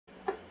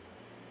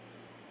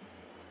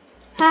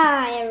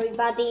Hi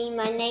everybody,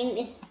 my name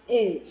is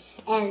Yu,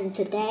 and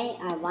today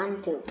I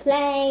want to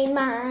play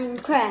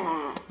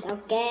Minecraft.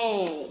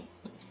 Okay,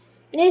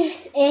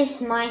 this is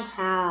my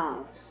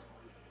house,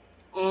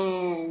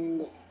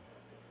 and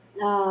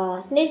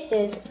this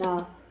is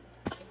the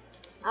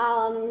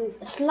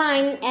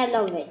slime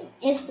elevator.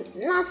 It's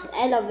not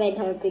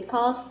elevator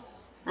because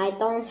I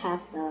don't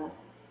have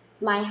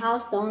my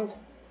house don't.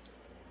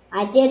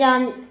 I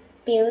didn't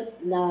build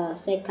the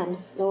second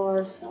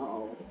floor,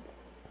 so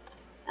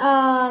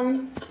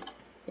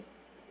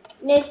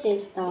this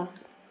is the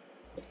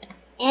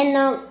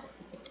anode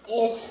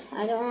is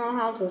I don't know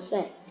how to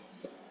say.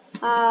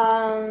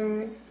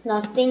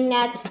 The thing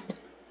that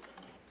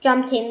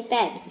jumping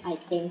back. I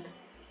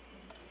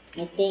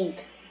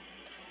think.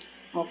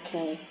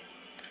 Okay.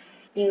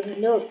 You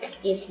look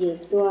if you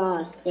do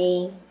a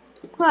thing.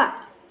 What?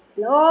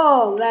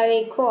 Oh,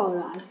 very cool,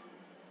 right?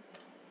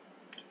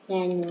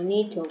 Then you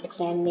need to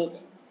claim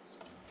it.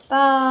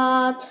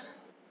 But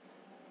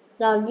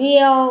the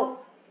real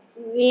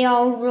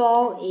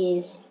role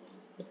is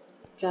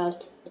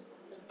just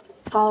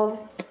go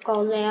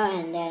there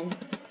and then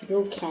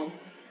you can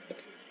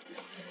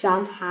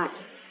jump high.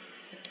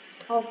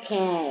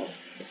 Okay,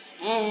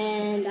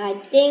 and I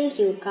think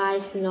you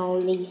guys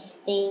know these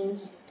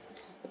things,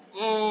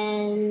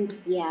 and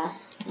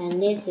yes,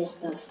 and this is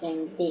the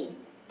same thing.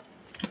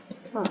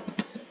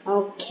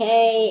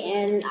 Okay,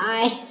 and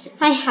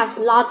I have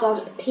lots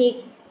of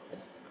pigs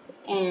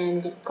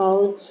and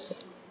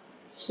goats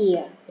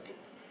here,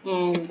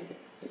 and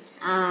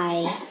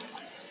I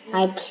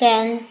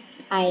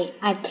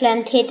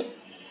planted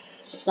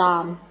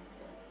some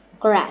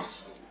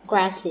grass.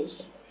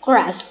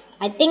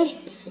 I think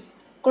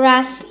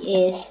grass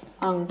is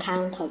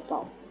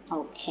uncountable.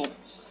 Okay.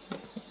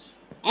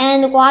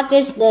 And what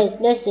is this?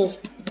 This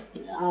is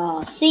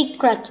a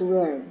secret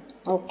room.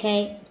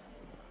 Okay.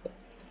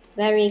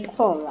 Very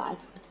cool, right?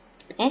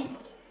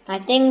 I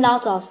think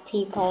lots of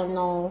people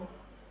know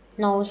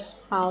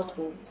how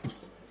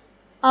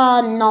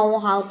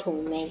to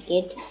make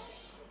it,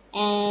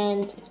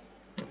 and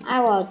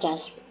I will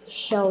just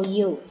show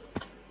you.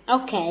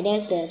 Okay,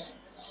 this is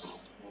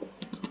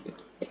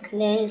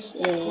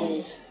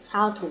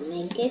how to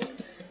make it.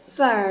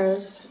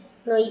 First,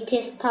 3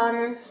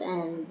 pistons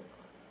and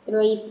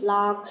 3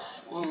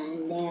 blocks,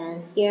 and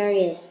then here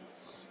is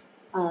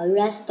a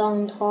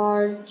redstone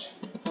torch,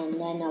 and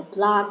then a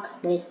block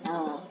with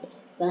a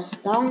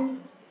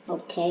redstone.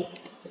 Okay,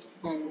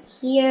 and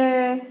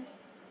here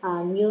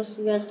use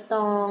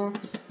redstone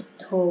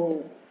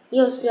to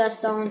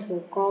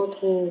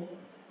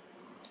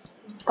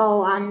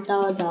go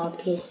under the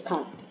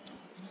piston.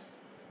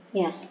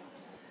 Yes.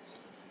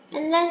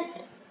 And then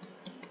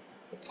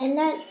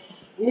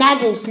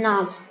that is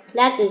not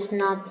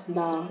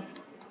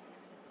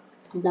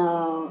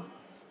the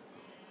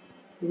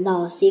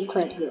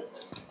secret room.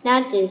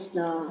 That is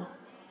the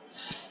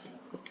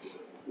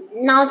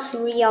not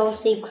real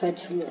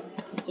secret room.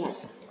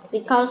 Yes,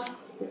 because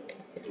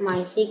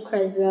my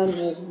secret room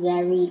is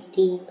very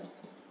deep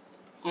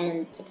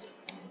and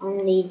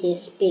only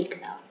this big.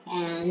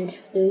 And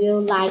do you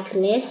like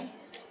this?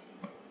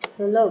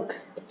 Look,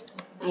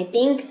 I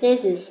think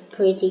this is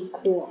pretty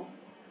cool.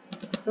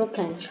 You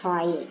can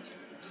try it.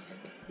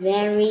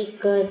 Very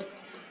good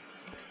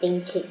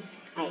thinking,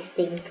 I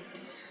think.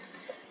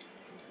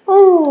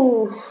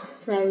 Oh,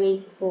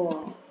 very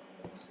cool.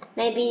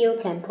 Maybe you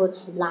can put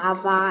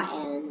lava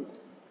and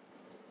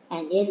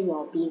it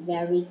will be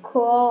very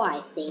cool,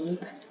 I think.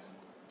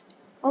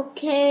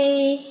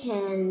 Okay,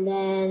 and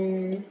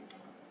then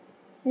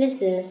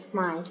this is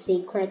my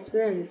secret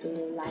room. Do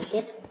you like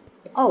it?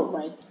 Oh,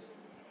 wait.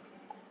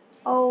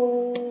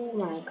 Oh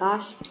my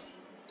gosh.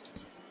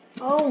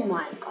 Oh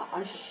my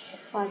gosh.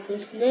 What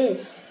is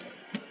this?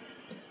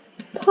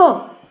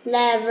 Pull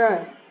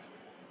lever.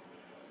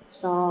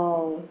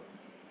 So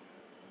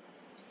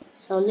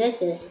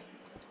this is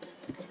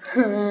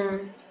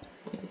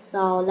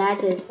so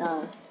that is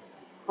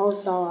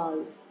also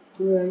a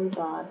room,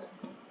 but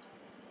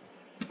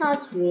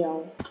not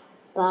real.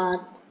 But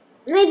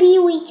maybe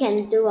we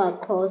can do a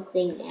cool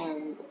thing,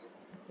 and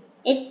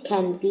it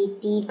can be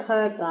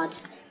deeper,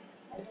 but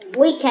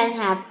we can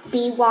have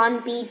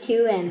B1,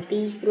 B2, and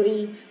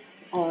B3,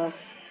 or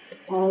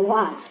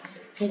what?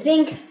 I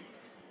think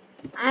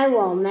I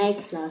will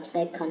make the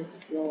second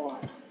floor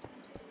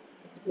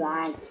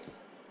right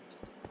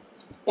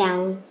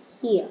down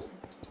here.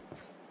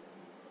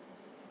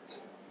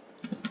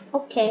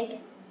 Okay,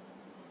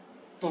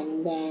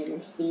 and then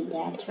see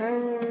that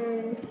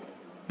turn.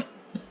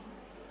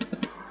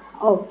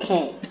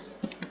 Okay,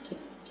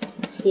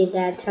 see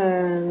that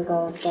turn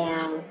go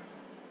down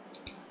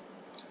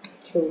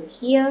to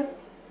here.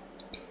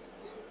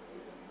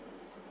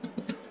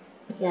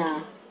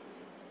 Yeah,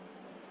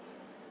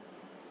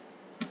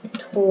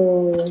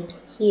 to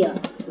here,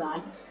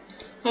 right?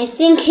 I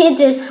think it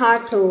is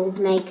hard to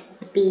make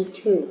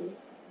B2,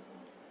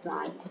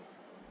 right?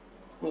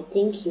 I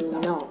think you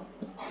know.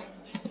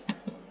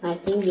 I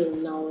think you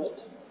know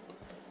it.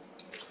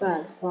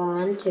 But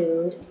 1,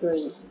 2,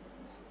 3.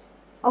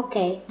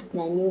 Okay,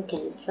 then you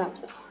can jump.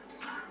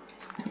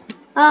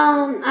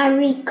 I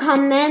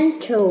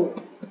recommend to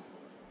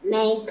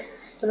make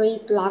 3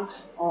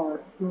 blocks or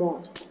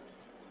more.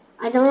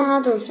 I don't know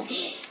how to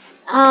say.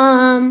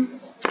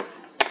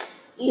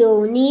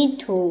 You need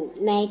to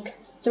make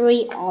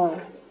 3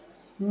 or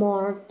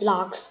more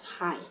blocks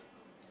high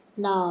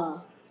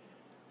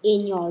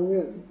in your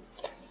room.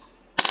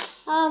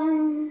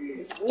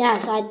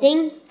 Yes, I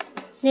think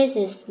this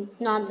is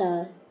not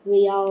the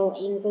real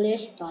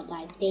English, but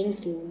I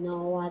think you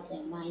know what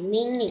my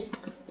meaning.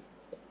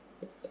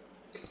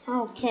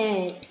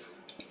 Okay.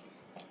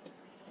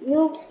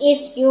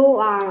 If you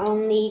are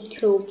only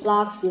 2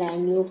 blocks,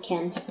 then you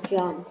can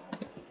jump.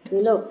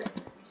 Look,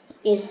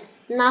 it's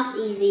not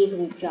easy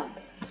to jump,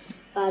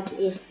 but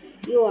if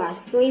you are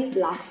 3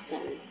 blocks,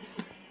 then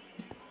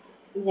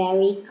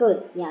very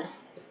good. Yes,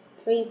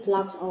 3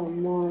 blocks or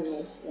more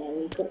is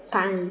very good.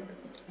 Bang.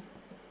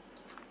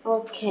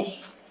 Okay.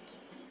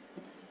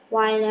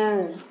 Why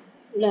there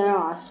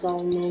are so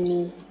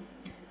many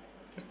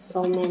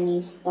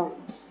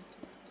stones?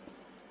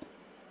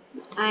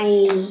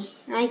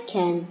 I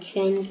can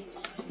change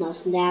the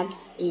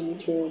slabs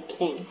into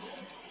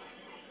planks.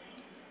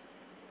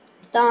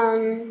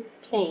 Stone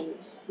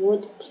planks,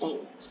 wood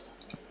planks.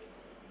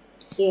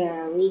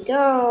 Here we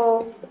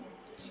go.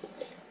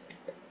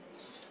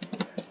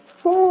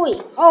 Hooey!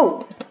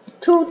 Oh,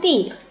 too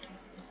deep.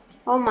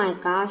 Oh my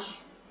gosh.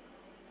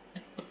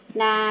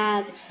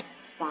 That's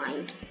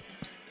fine.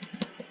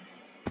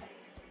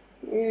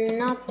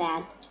 Not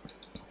bad.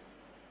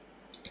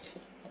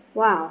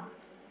 Wow.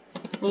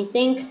 I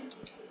think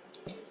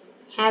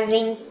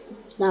having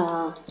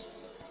the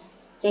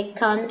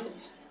second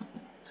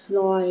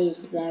floor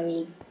is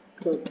very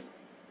good.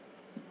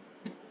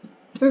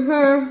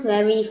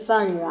 Very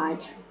fun,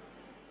 right?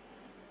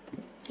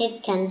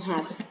 It can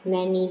have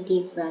many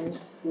different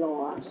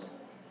floors.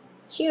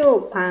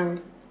 Chill, Pang.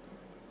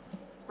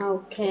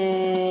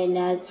 Okay,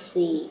 let's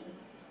see.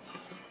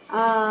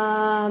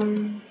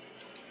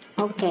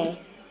 Okay.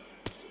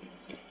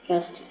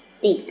 Just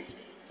dig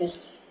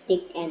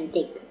and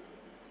dig.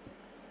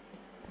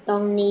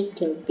 Don't need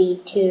to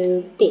be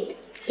too big.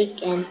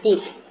 Dig and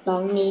dig.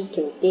 Don't need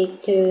to be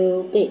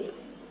too big.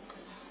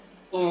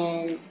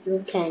 And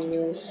you can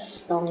use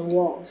stone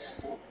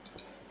walls.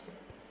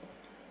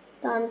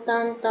 Dun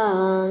dun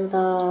dun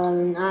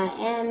dun. I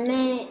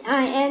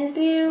am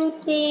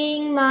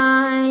building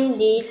my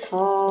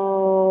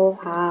little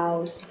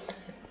house.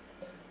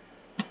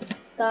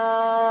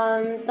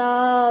 Dun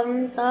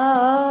dun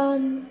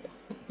dun.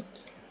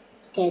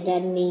 Okay,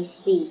 let me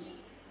see.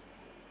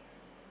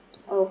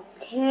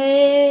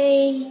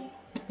 Okay.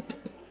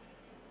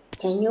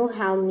 Can you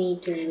help me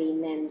to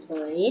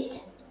remember it?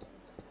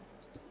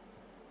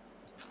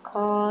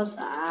 Cause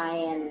I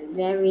am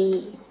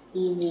very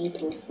easy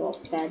to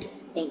forget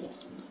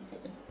things.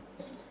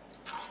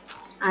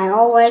 I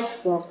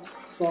always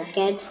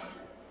forget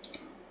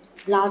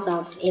lots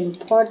of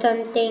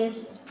important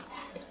things,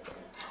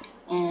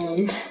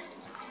 and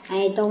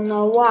I don't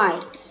know why.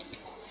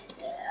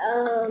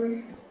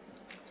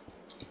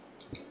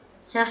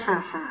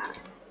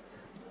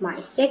 My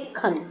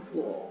second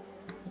floor,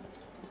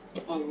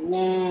 and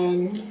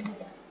then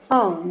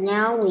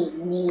now we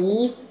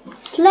need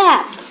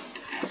slabs.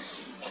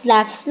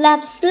 Slabs.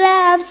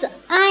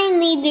 I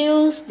need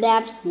you.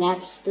 Slab.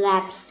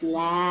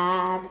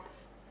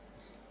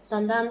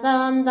 Dun dun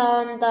dun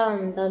dun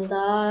dun dun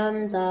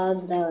dun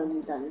dun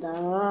dun dun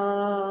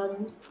dun.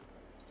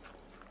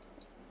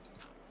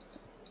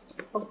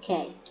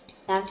 Okay.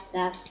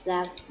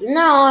 Slab.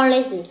 No,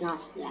 this is not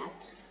slab.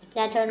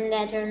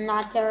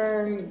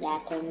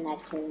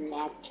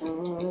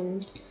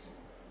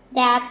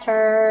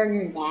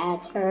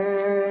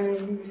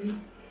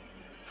 Lantern.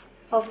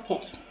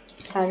 Okay.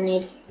 Turn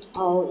it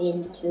all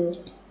into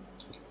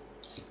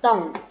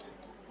stone.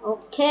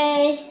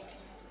 Okay,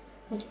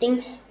 I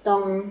think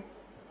stone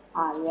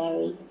are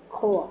very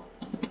cool.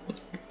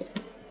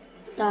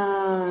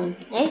 I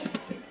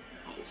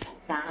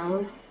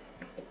found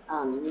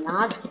a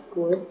not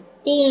good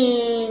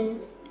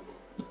thing.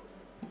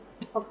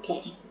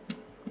 Okay,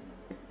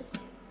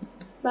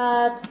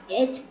 but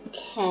it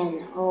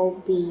can all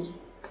be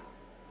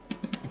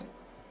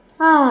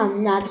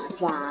that's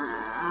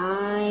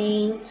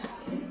fine.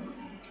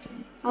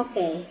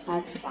 Okay,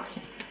 that's fine.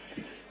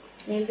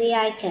 Maybe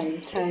I can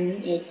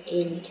turn it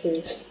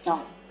into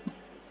stone.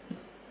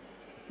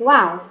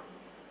 Wow,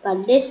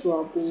 but this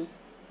will be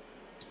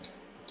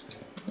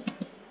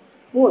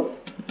wood.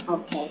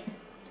 Okay.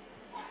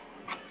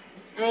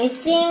 I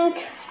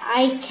think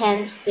I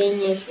can't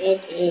finish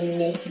it in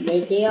this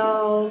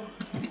video,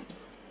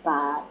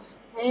 but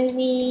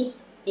maybe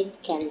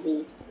it can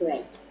be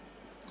great.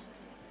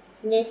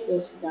 This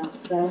is the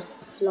first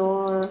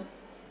floor.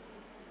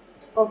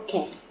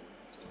 Okay.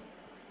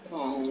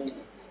 And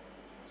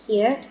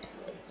here,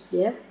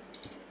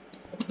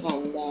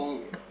 and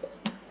then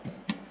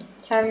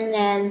turn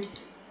them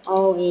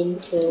all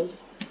into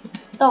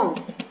stone.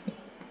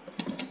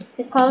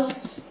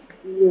 Because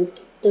do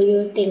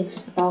you think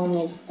stone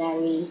is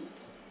very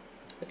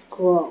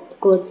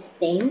good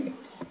thing.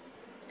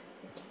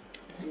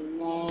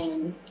 And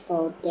then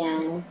go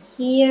down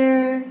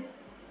here.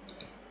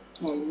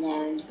 And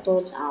then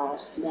put our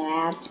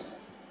slabs.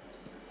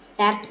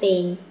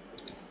 Stepping.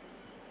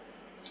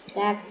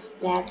 Step,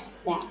 step,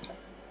 step.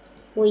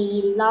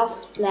 We love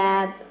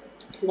slab.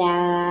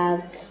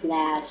 Slab,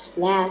 slab,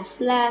 slab,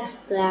 slab,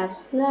 slab,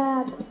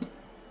 slab.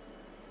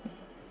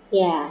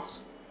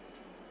 Yes.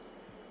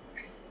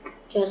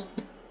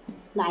 Just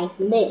like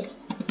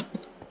this.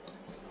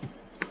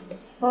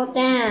 Go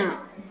down.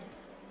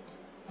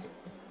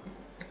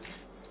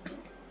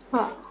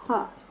 Ha,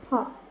 ha,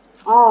 ha.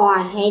 Oh,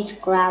 I hate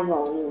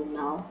gravel, you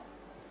know.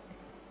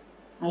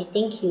 I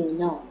think you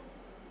know.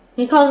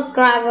 Because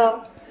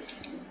gravel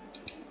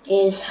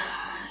is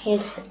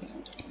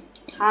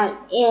hard.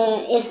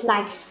 It's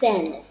like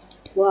sand.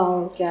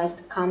 Well,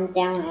 just come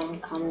down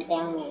and come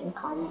down and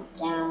come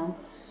down.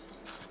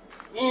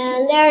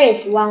 And there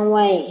is one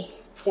way.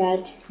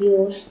 Just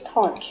use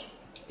torch.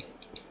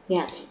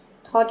 Yes,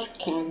 torch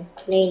can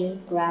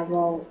clean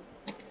gravel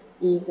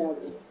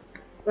easily.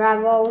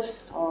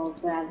 Gravels or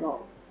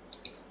gravel?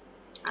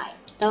 I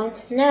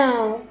don't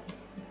know.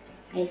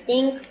 I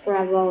think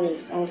gravel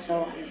is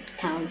also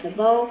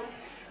uncountable.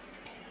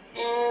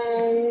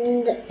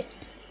 And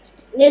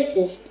this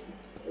is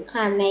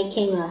I'm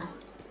making a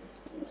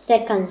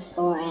second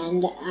store,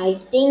 and I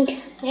think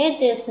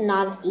it is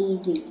not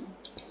easy.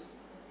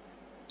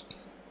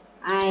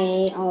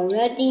 I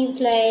already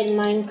played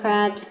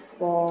Minecraft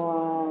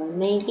for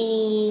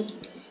maybe,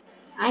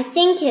 I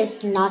think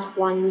it's not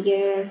 1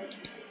 year.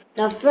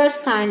 The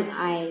first time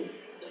I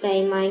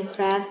play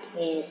Minecraft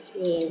is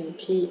in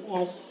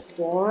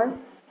PS4.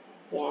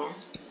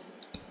 Yes.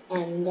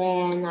 And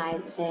then I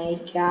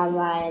played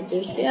Java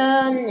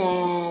Edition,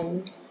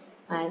 and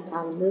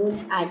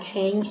I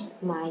changed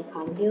my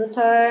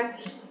computer,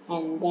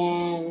 and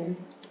then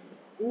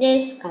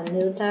this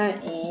computer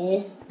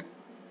is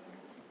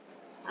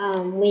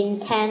Win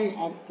 10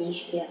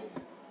 Edition.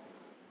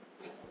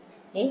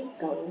 Okay,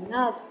 going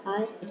up.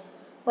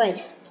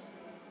 Wait.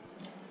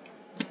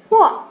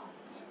 Whoa!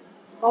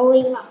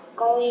 Going up,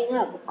 going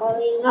up,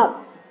 going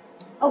up.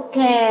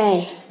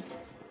 Okay.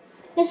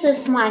 This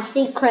is my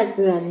secret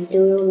room.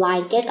 Do you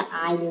like it?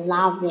 I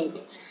love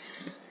it.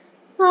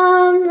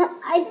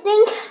 I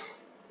think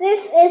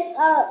this is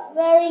a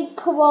very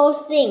cool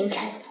thing.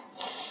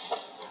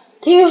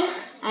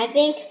 I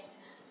think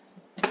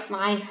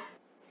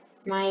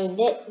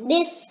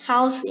this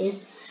house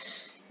is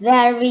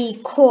very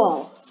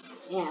cool.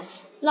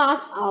 Yes,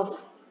 lots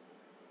of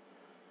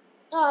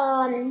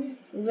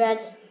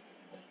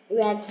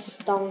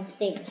redstone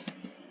things.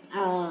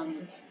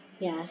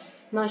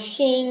 Yes,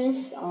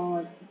 machines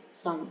or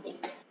something.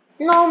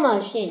 No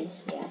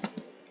machines. Yes.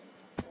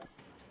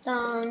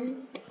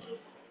 Done.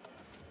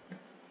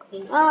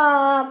 Going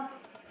up.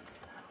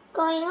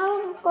 Going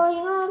up,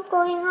 going up,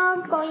 going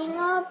up, going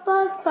up,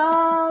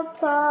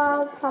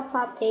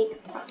 Papa Pig.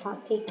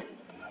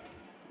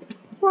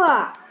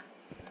 Wow!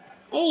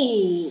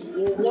 Hey,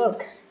 you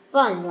look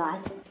fun,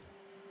 right?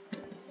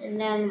 And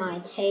then my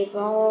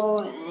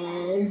table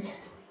and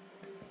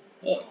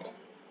it.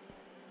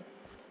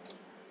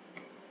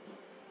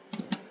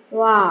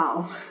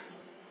 Wow!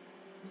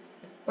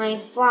 My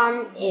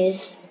farm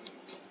is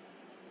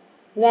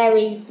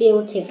very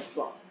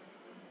beautiful.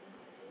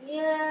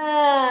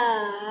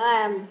 Yeah,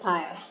 I'm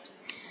tired.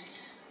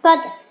 But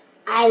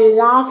I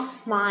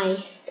love my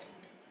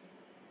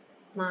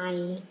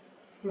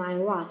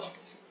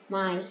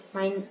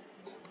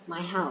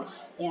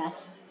house.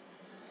 Yes,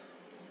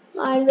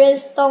 my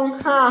redstone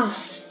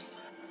house.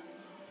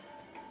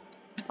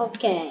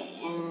 Okay,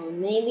 and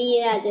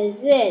maybe that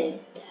is it.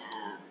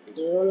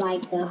 Do you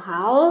like the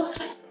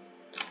house?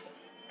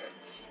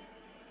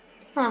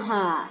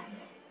 Haha.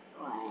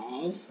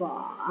 Wait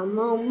for a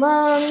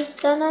moment.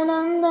 Dun, dun,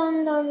 dun,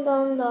 dun, dun,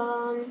 dun,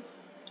 dun.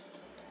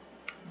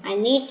 I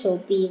need to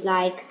be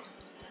like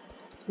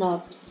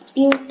the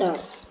builder,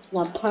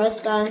 the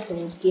person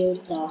who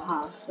built the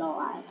house. So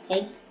I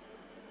take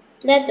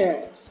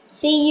letter.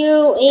 See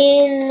you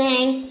in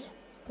next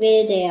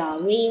video.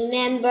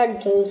 Remember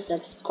to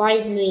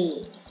subscribe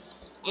me.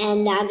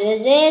 And that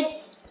is it.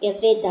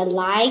 Give it a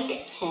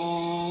like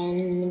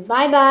and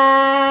bye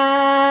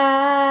bye.